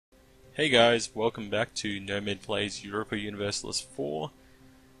Hey guys, welcome back to Nomad Plays Europa Universalis IV,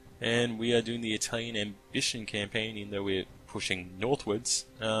 and we are doing the Italian Ambition campaign, even though we're pushing northwards,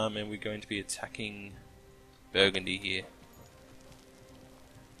 and we're going to be attacking Burgundy here.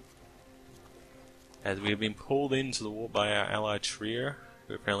 As we have been pulled into the war by our ally Trier,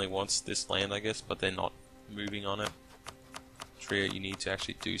 who apparently wants this land, I guess, but they're not moving on it. Trier, you need to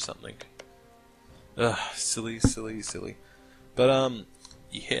actually do something. Ugh, silly. But,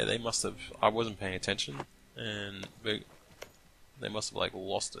 yeah, they must have... I wasn't paying attention, and they must have, like,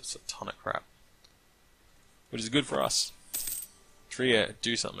 lost us a ton of crap. Which is good for us. Trier,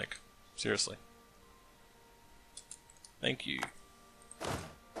 do something. Seriously. Thank you.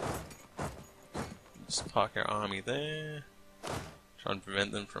 Just park our army there. Try and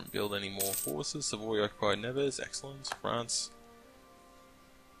prevent them from building any more forces. Savoy occupied Nevers. Excellent. France.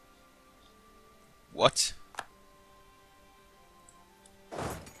 What?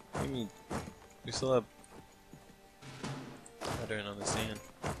 I mean, we still have... I don't understand.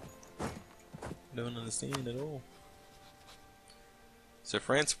 I don't understand at all. So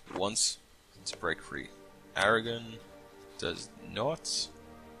France wants to break free. Aragon does not.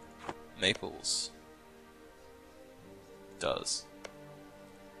 Naples does.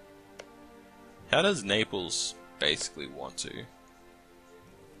 How does Naples basically want to?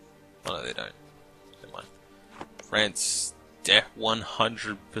 Oh no, they don't. Never mind. France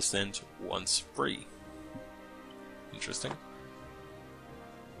 100% wants free. Interesting.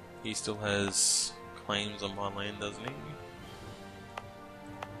 He still has claims on my land, doesn't he?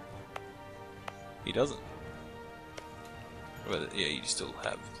 He doesn't. But yeah, you still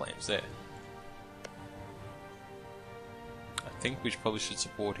have claims there. I think we probably should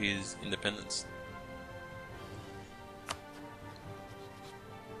support his independence.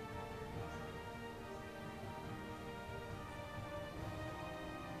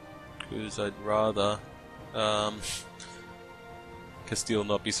 Because I'd rather Castile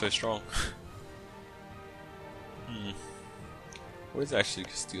not be so strong. What is actually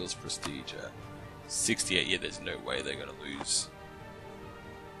Castile's prestige at? 68. Yeah, there's no way they're gonna lose.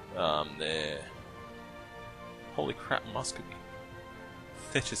 They're... Holy crap, Muscovy.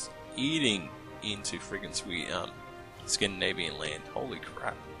 They're just eating into friggin' sweet Scandinavian land. Holy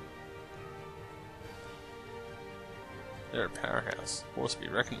crap. They're a powerhouse. Force to be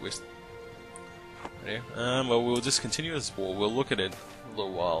reckoned with. Yeah. Well, we'll just continue this war. We'll look at it a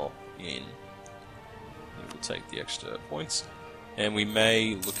little while in. And we'll take the extra points. And we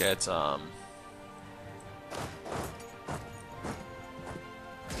may look at,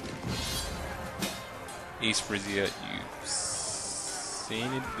 East Frisia,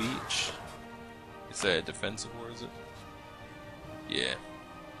 Euxinid Beach. Is that a defensive war, is it? Yeah.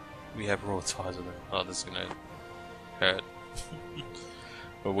 We have raw ties with it. Oh, this is gonna hurt.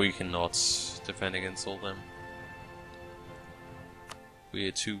 But we cannot defend against all them. We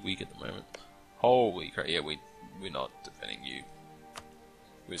are too weak at the moment. Holy crap, yeah, we're not defending you.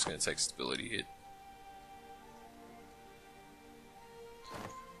 We're just gonna take stability hit.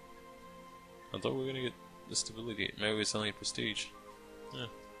 I thought we were gonna get the stability hit. Maybe it's only prestige. Yeah.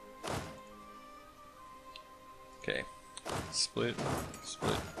 Okay. Split.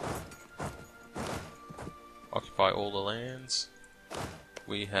 Occupy all the lands.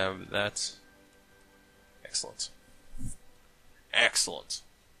 We have that. Excellent. Excellent.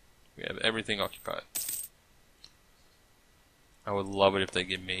 We have everything occupied. I would love it if they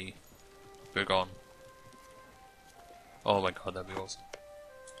give me Burgon. Oh my god, that'd be awesome.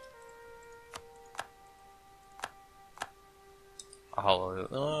 I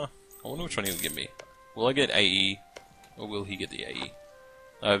wonder which one he'll give me. Will I get AE? Or will he get the AE?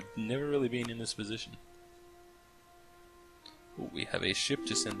 I've never really been in this position. Ooh, we have a ship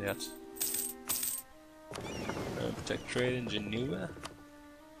to send out. Protect trade in Genoa.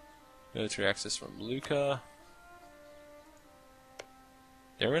 Military access from Lucca.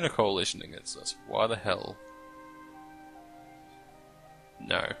 They're in a coalition against us. Why the hell?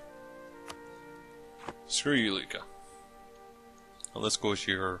 No. Screw you, Lucca. Unless, of course,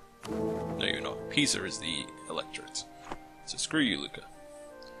 you're... No, you're not. Pisa is the electorate. So screw you, Lucca.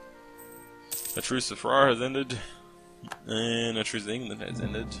 A truce to Ferrara has ended. And a truce to England has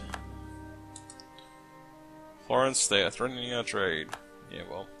ended. Florence, they are threatening our trade. Yeah,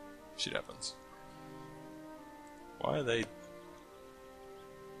 well, shit happens. Why are they...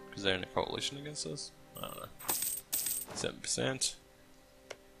 Because they're in a coalition against us? I don't know. 7%.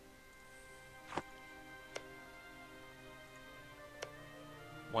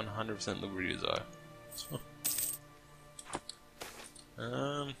 %100% Liberty Desire.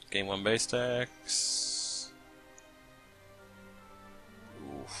 Gain 1 base tax.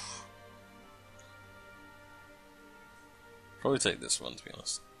 Oof. Probably take this one, to be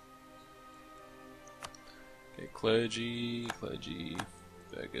honest. Okay, clergy,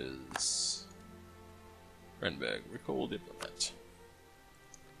 burgers. Renberg, recall diplomat.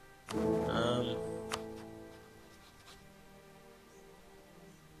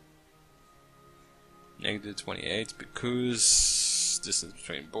 Negative 28 because distance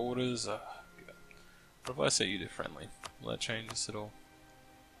between borders. God. What if I set you to friendly? Will that change this at all?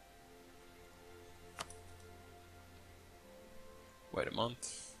 Wait a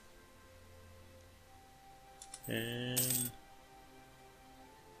month. And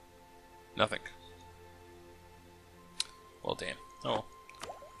nothing. Well, damn. Oh.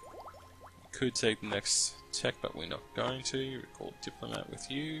 We could take the next tech, but we're not going to. Recall diplomat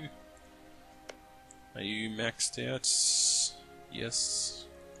with you. Are you maxed out? Yes.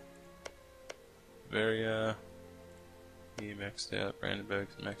 Varia. You maxed out.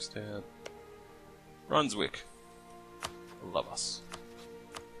 Brandenburg's maxed out. Brunswick. Love us.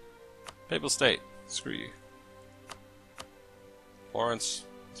 Papal State. Screw you. Florence.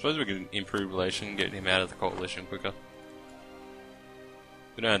 I suppose we can improve relation, get him out of the coalition quicker.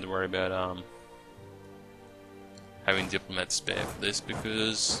 We don't have to worry about having diplomats spare for this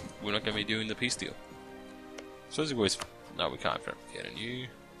because we're not going to be doing the peace deal. So as always, no, we can't fabricate a new.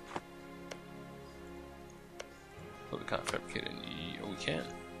 But we can't fabricate a new. Oh, we can.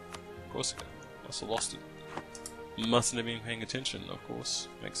 Of course we can. Must have lost it. Mustn't have been paying attention. Of course,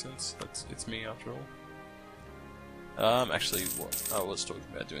 makes sense. It's me after all. Actually, what I was talking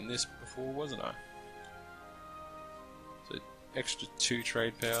about doing this before, wasn't I? So extra 2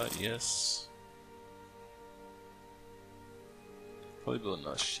 trade power, yes. Probably build a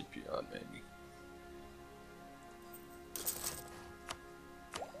nice shipyard, maybe.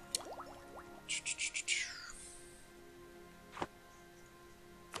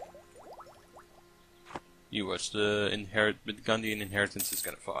 You watch the Burgundian inheritance is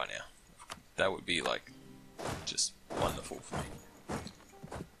gonna fire now. That would be like just wonderful for me.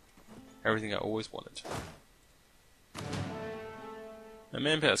 Everything I always wanted. And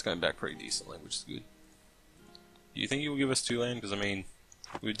manpower's going back pretty decently, which is good. Do you think you will give us 2 land? Because I mean,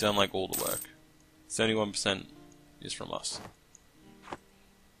 we've done like all the work. 71% is from us.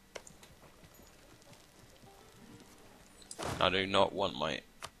 I do not want my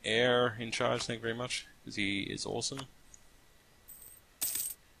heir in charge, thank you very much, because he is awesome.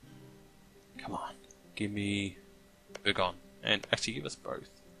 Come on, give me Burgon, and actually give us both,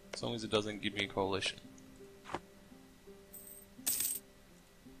 as long as it doesn't give me a coalition.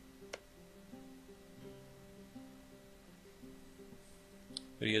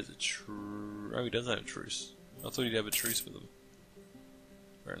 But he has a oh, he does have a truce. I thought he'd have a truce with them.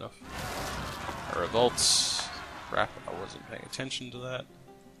 Fair enough. A revolt. Crap, I wasn't paying attention to that.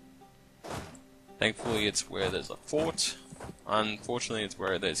 Thankfully it's where there's a fort. Unfortunately it's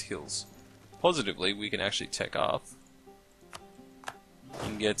where there's hills. Positively we can actually tech up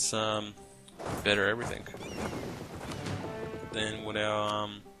and get some better everything than what our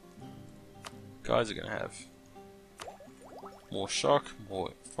guys are gonna have. More shock,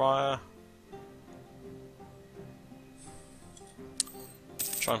 more fire.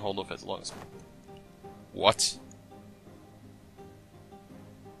 Try and hold off as long as... What?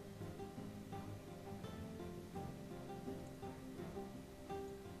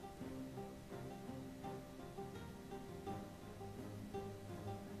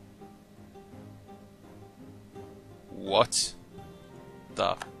 What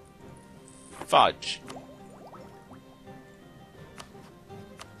the fudge?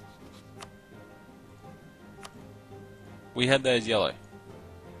 We had that as yellow.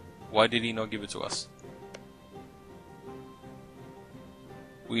 Why did he not give it to us?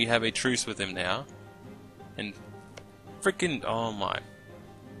 We have a truce with him now. And freaking, oh my.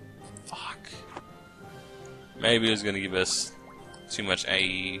 Fuck. Maybe he was going to give us too much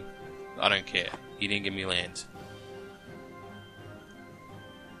AE. I don't care. He didn't give me land.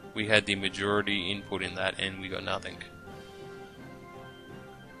 We had the majority input in that and we got nothing.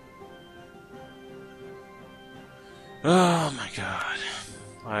 Oh my god.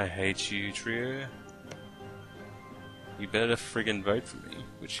 I hate you, Trio. You better friggin' vote for me,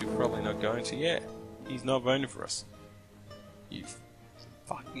 which you're probably not going to. Yeah, he's not voting for us. You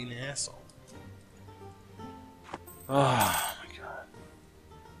fucking asshole. Oh my god.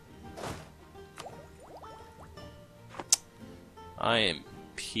 I am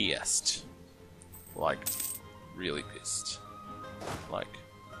pissed. Like, really pissed. Like,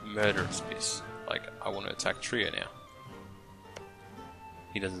 murderous pissed. Like, I want to attack Trio now.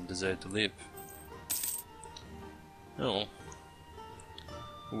 He doesn't deserve to live. Oh.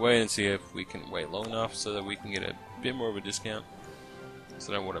 We'll wait and see if we can wait long enough so that we can get a bit more of a discount,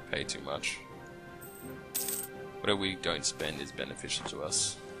 so I don't want to pay too much. Whatever we don't spend is beneficial to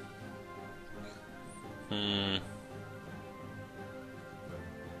us.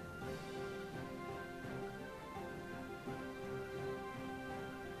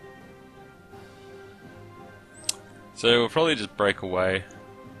 So we'll probably just break away,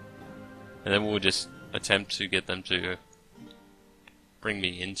 and then we'll just attempt to get them to bring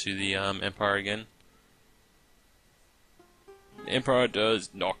me into the Empire again. The Empire does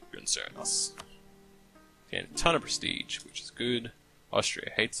not concern us. Gain a ton of prestige, which is good.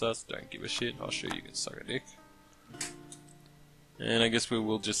 Austria hates us, don't give a shit. Austria, you can suck a dick. And I guess we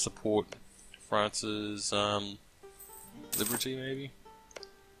will just support France's liberty, maybe?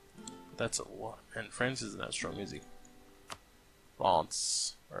 That's a lot. And France isn't that strong, is he?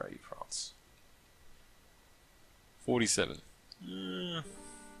 France. Where are you, France? 47.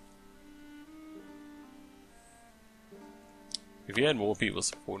 If he had more people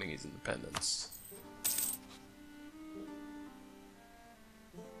supporting his independence.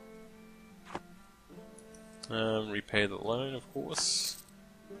 Repay the loan, of course.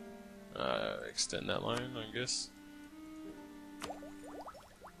 Extend that loan, I guess.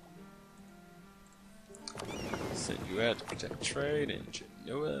 Send you out to protect trade in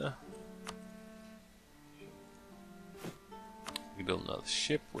Genoa. We build another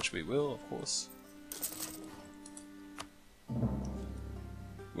ship, which we will, of course.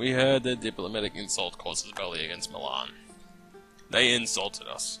 We heard that diplomatic insult causes belly against Milan. They insulted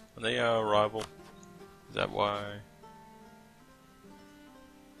us, and they are a rival. Is that why?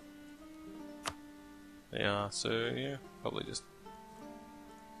 They are, so yeah, probably just...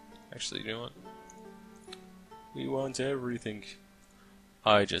 Actually, you know what? We want everything.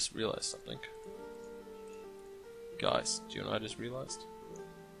 I just realized something. Guys, do you know what I just realized?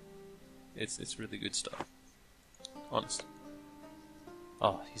 It's really good stuff. Honest.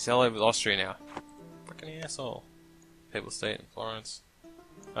 Oh, he's allied with Austria now. Fucking asshole. Papal State in Florence.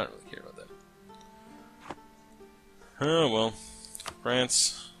 I don't really care about that. Oh well.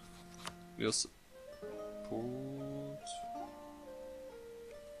 France. We'll support.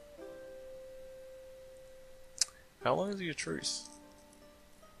 How long is your truce?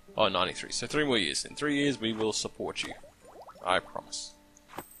 Oh, 93. So 3 more years. In 3 years we will support you. I promise.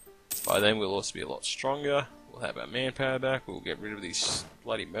 By then we'll also be a lot stronger. We'll have our manpower back. We'll get rid of these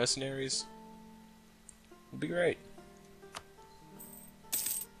bloody mercenaries. It'll be great.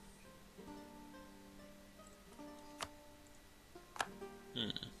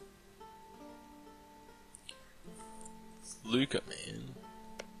 Luca, man.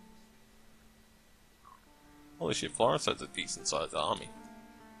 Holy shit, Florence has a decent sized army.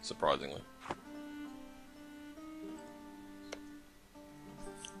 Surprisingly.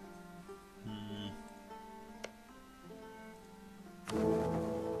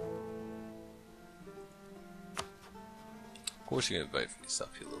 Of course you're gonna vote for yourself,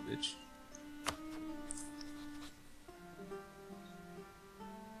 you little bitch.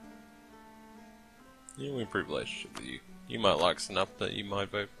 Yeah, we improve relationship with you. You might like us enough that you might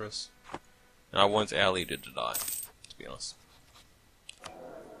vote for us. And I want our leader to die, to be honest.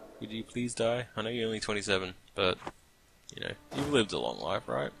 Would you please die? I know you're only 27, but, you know, you've lived a long life,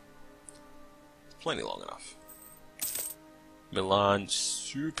 right? It's plenty long enough. Milan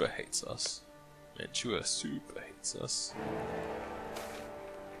super hates us. Mantua super hates us.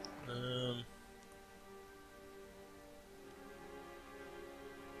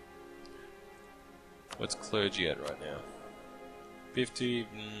 What's clergy at right now? 50.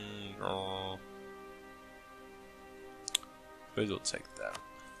 Suppose we'll take that.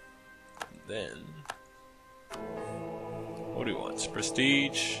 And then, what do we want?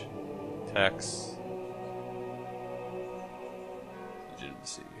 Prestige, tax,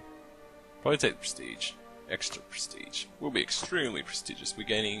 legitimacy. Probably take the prestige. Extra prestige. We'll be extremely prestigious. We're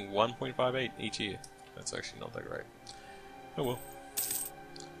gaining 1.58 each year. That's actually not that great. Oh well.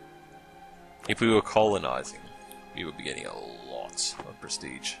 If we were colonizing, we would be getting a lot of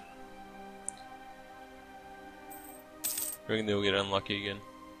prestige. You reckon they'll get unlucky again?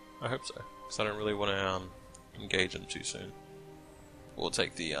 I hope so, because I don't really want to engage them too soon. Or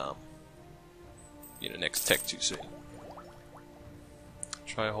take the next tech too soon.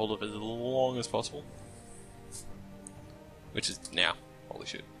 Try to hold it as long as possible. Which is now. Holy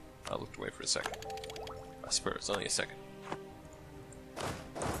shit. I looked away for a second. I swear it's only a second.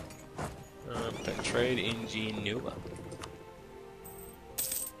 Trade in Genoa.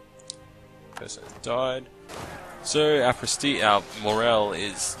 Person has died. So our prestige, our morale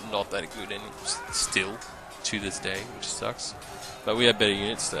is not that good, and still to this day, which sucks. But we have better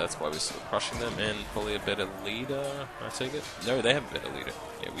units, so that's why we're still crushing them, and probably a better leader, I take it? No, they have a better leader.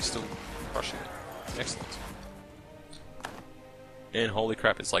 Yeah, we're still crushing them. Excellent. And holy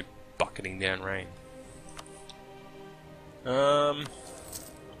crap, it's like bucketing down rain.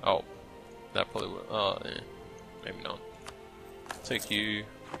 Oh, that probably would. Oh, yeah. Maybe not. Take you.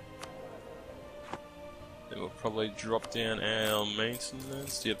 Then we'll probably drop down our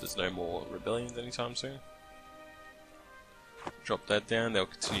maintenance. Yep, there's no more rebellions anytime soon. Drop that down, they'll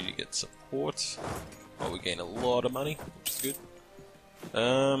continue to get support. Oh, we gain a lot of money, which is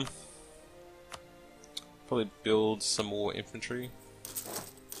good. Probably build some more infantry.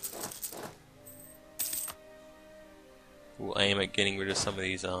 We'll aim at getting rid of some of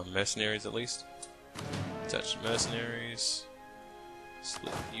these mercenaries at least. Attach mercenaries.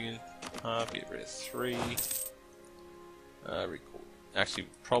 Split unit half, get rid of 3. Record. Actually,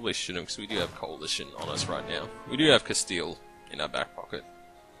 probably shouldn't because we do have coalition on us right now. We do have Castile in our back pocket.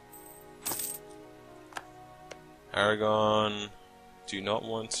 Aragon do not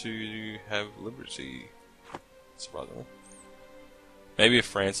want to have liberty. Surprisingly. Maybe if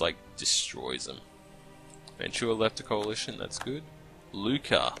France like destroys them. Ventura left a coalition, that's good.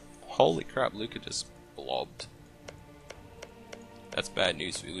 Lucca. Holy crap, Lucca just blobbed. That's bad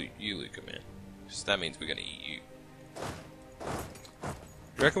news for you, Lucca, man. Because that means we're gonna eat you. Do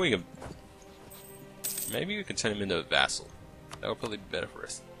you reckon we can... Maybe we can turn him into a vassal. That would probably be better for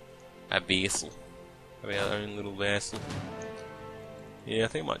us. A vassal. Have our own little vassal. Yeah, I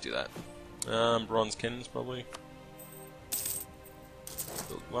think I might do that. Bronze cannons, probably.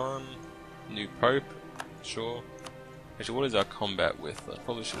 Build 1. New Pope. Sure. Actually, what is our combat width? I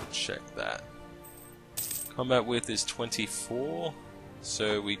probably should have checked that. Combat width is 24,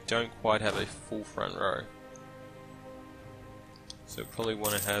 so we don't quite have a full front row. So probably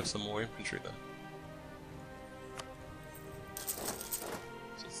want to have some more infantry then.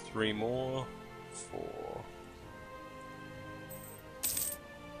 So 3 more, 4.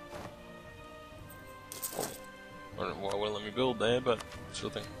 Oh, I don't know why it wouldn't let me build there, but sure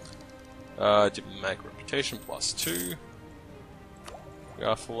thing. Diplomatic reputation plus 2. We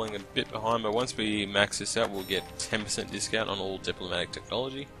are falling a bit behind, but once we max this out, we'll get 10% discount on all diplomatic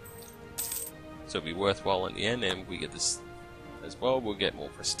technology. So it'll be worthwhile in the end, and we get this as well. We'll get more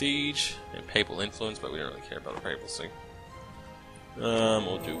prestige and papal influence, but we don't really care about the papacy.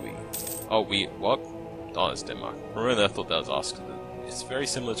 Or do we? Oh, what? Oh, it's Denmark. Remember, I thought that was us. It's very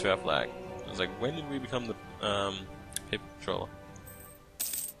similar to our flag. I was like, when did we become the papal controller?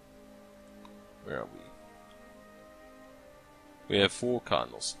 Where are we? We have 4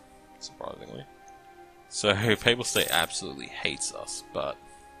 cardinals, surprisingly. So Papal State absolutely hates us, but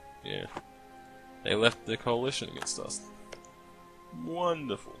yeah, they left the coalition against us.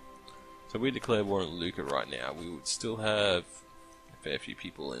 Wonderful. So if we declare war on Lucca right now, we would still have a fair few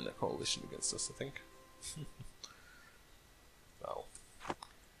people in the coalition against us, I think. Well,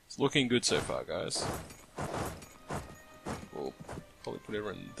 it's looking good so far, guys. We'll probably put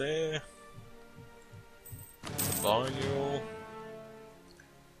everyone there. Combine you all.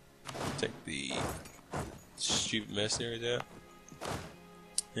 Take the stupid mercenaries out.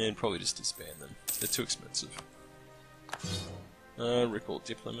 And probably just disband them. They're too expensive. Recall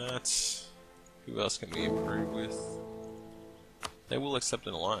diplomats. Who else can we improve with? They will accept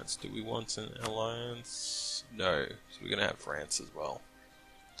an alliance. Do we want an alliance? No. So we're gonna have France as well.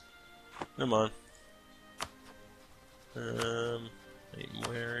 Never mind. Any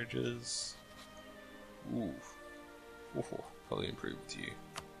marriages? Ooh. Probably improve with you.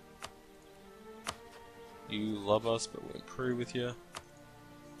 You love us, but we'll improve with you.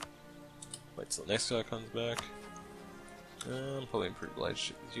 Wait till the next guy comes back. Probably improve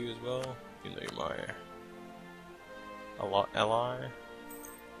relationship with you as well. Even though you're my ally.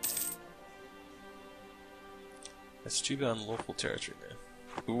 That's stupid unlawful territory, man.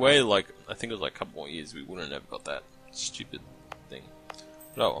 We waited like, I think it was like a couple more years, we wouldn't have got that stupid thing.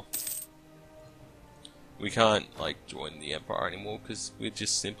 But oh well. We can't like join the Empire anymore because we're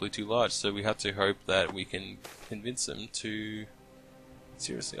just simply too large. So we have to hope that we can convince them to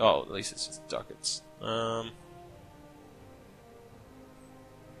seriously. Oh, at least it's just ducats. We'll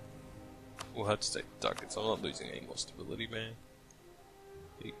have to take ducats. I'm not losing any more stability, man.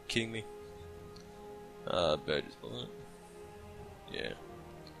 Are you kidding me? Burgess, wasn't it? Yeah.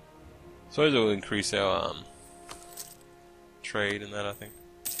 Suppose it will increase our trade and that, I think.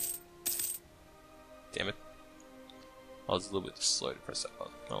 Damn it. I was a little bit slow to press that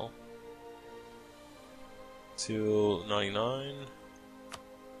button. Oh. Till 99.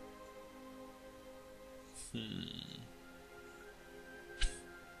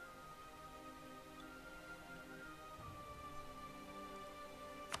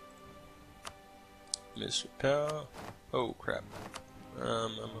 Mystery power. Oh crap.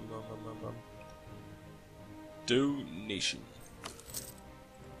 Donation.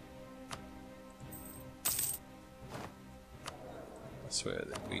 I swear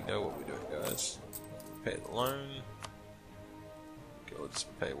that we know what we're doing, guys. Pay the loan. Okay, we'll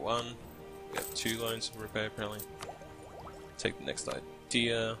just pay one. We have 2 loans to repay apparently. Take the next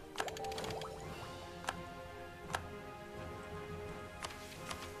idea.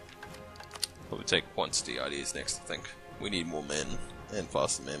 Probably take quantity ideas next, I think. We need more men and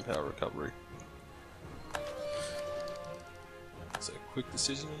faster manpower recovery. So, quick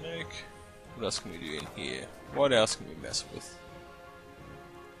decision to make. What else can we do in here? What else can we mess with?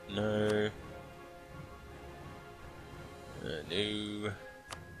 No. No.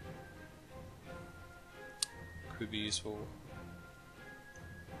 Could be useful.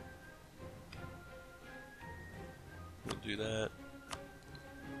 We'll do that.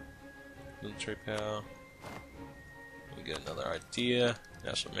 Military power. We get another idea.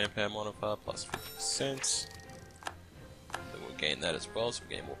 National manpower modifier plus 50%. Then we'll gain that as well, so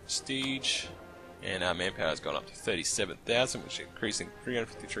we gain more prestige. And our manpower has gone up to 37,000, which is increasing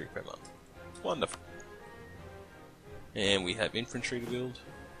 353 per month. Wonderful. And we have infantry to build.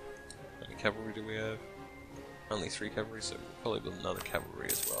 How many cavalry do we have? Only 3 cavalry, so we'll probably build another cavalry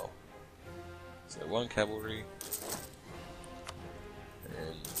as well. So 1 cavalry.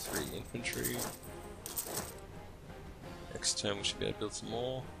 And 3 infantry. Next turn we should be able to build some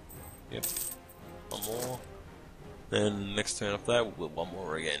more. Yep. 1 more. Then next turn after that we'll build 1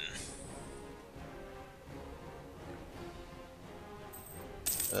 more again.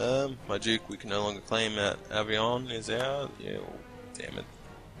 My Duke, we can no longer claim that Avion is out. Yeah, well, damn it.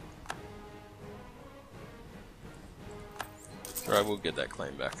 Alright, we'll get that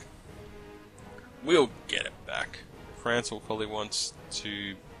claim back. We'll get it back. France will probably want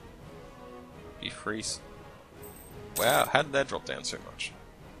to be free. Wow, how did that drop down so much?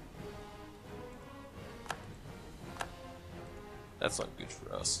 That's not good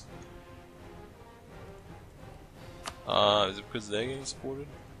for us. Is it because they're getting supported?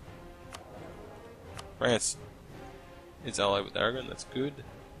 France is allied with Aragon, that's good.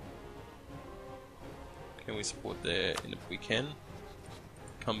 Can we support there? And if we can,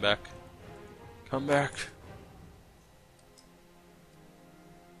 come back. Come back!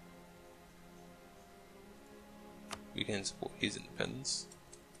 We can support his independence.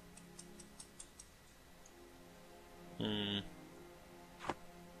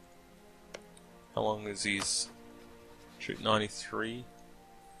 How long is his troop? 93.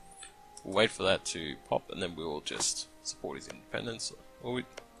 We'll wait for that to pop and then we will just support his independence. Or we...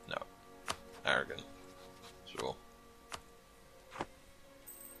 no. Aragon. Sure.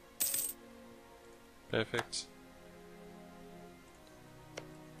 Perfect.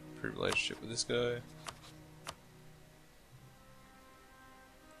 Improved relationship with this guy.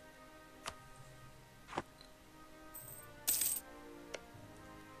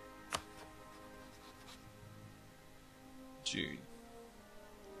 June.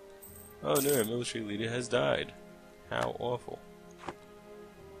 Oh no, a military leader has died. How awful.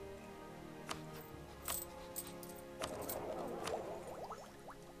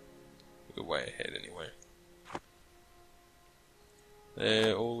 We're way ahead anyway.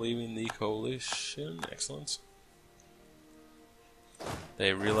 They're all leaving the coalition. Excellent.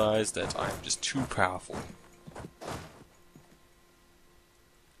 They realize that I am just too powerful.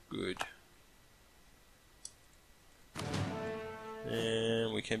 Good.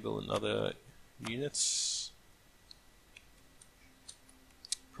 And we can build another units.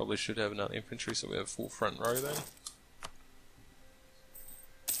 Probably should have another infantry so we have full front row then.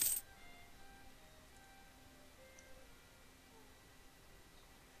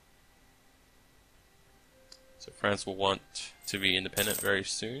 So France will want to be independent very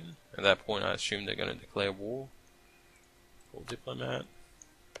soon. At that point I assume they're going to declare war. Call diplomat.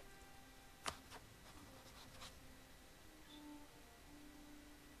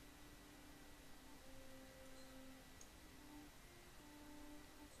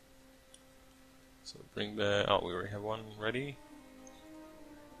 So bring back, oh we already have one ready.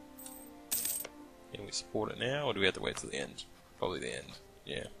 Can we support it now or do we have to wait till the end? Probably the end,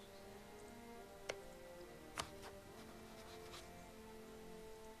 yeah.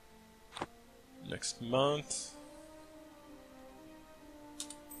 Next month.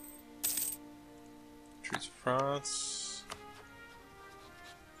 Treaty of France.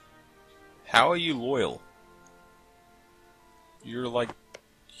 How are you loyal? You're like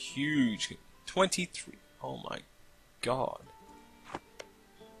huge. 23. Oh my god.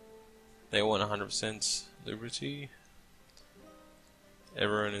 They want 100% liberty.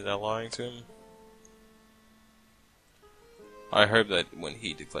 Everyone is allying to him. I hope that when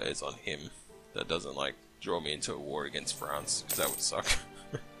he declares on him, that doesn't like draw me into a war against France, because that would suck.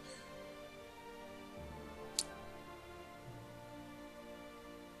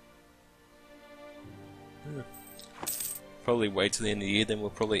 Probably wait till the end of the year, then we'll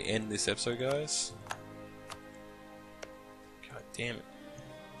probably end this episode, guys. God damn it.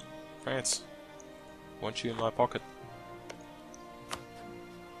 France, want you in my pocket.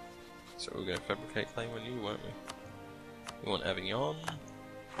 So we're going to fabricate claim on you, won't we? We want Avignon.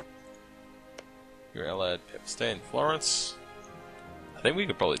 You're allied pep stay in Florence. I think we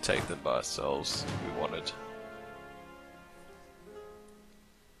could probably take them by ourselves if we wanted.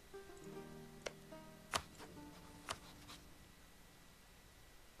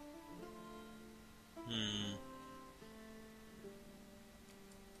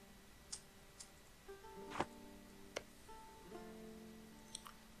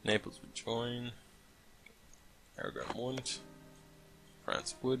 Naples would join. Aragon wouldn't.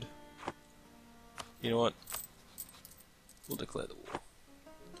 France would. You know what? We'll declare the war.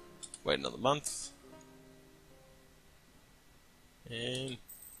 Wait another month. And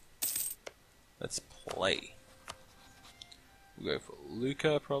let's play. We'll go for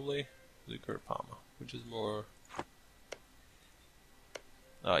Lucca probably. Lucca or Parma, which is more...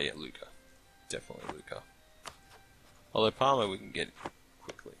 Oh yeah, Lucca. Definitely Lucca. Although Parma we can get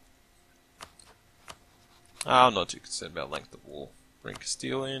quickly. I'm not too concerned about length of war. Bring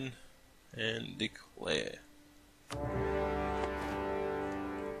Castile in and declare.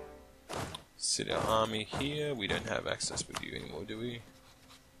 Sit our army here. We don't have access with you anymore, do we?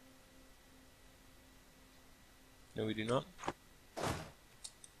 No, we do not.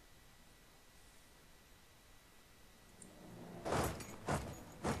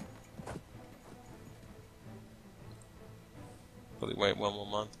 Probably wait one more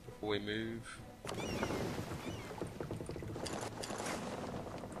month before we move.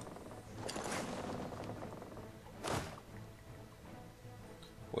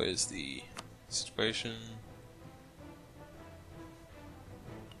 Where's the situation?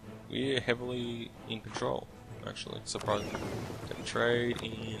 We're heavily in control, actually. Surprisingly. Can trade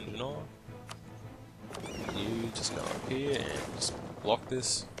in Genoa. You just go up here and just block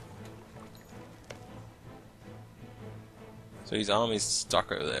this. So his army's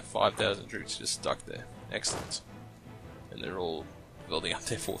stuck over there. 5,000 troops just stuck there. Excellent. And they're all building up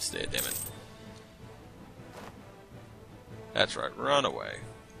their force there, damn it. That's right, run away.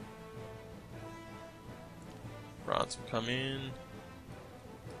 France will come in.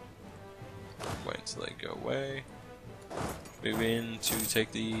 Wait until they go away. Move in to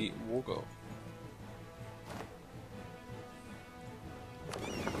take the war goal.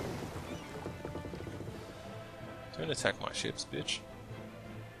 Don't attack my ships, bitch.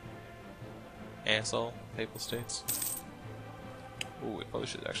 Asshole, Papal States. Ooh, we probably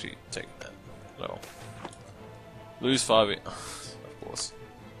should have actually taken that. No. Lose 5. Of course.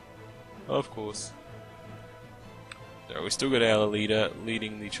 Of course. So we still got our leader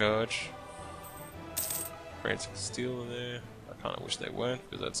leading the charge. France and Castile are there. I kinda wish they weren't,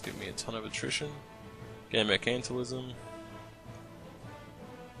 because that's giving me a ton of attrition. Gain mercantilism.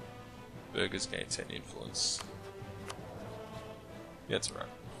 Burghers gain 10 influence. Yeah, that's right.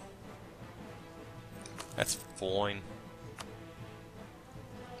 That's fine.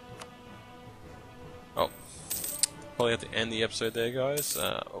 Oh. Probably have to end the episode there, guys.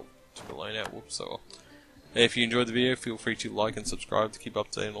 Oh, took a line out. Whoops. So, if you enjoyed the video, feel free to like and subscribe to keep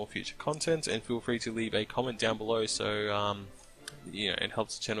updated on all future content, and feel free to leave a comment down below so you know, it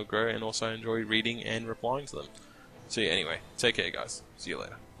helps the channel grow, and also enjoy reading and replying to them. So yeah, anyway, take care, guys. See you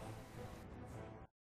later.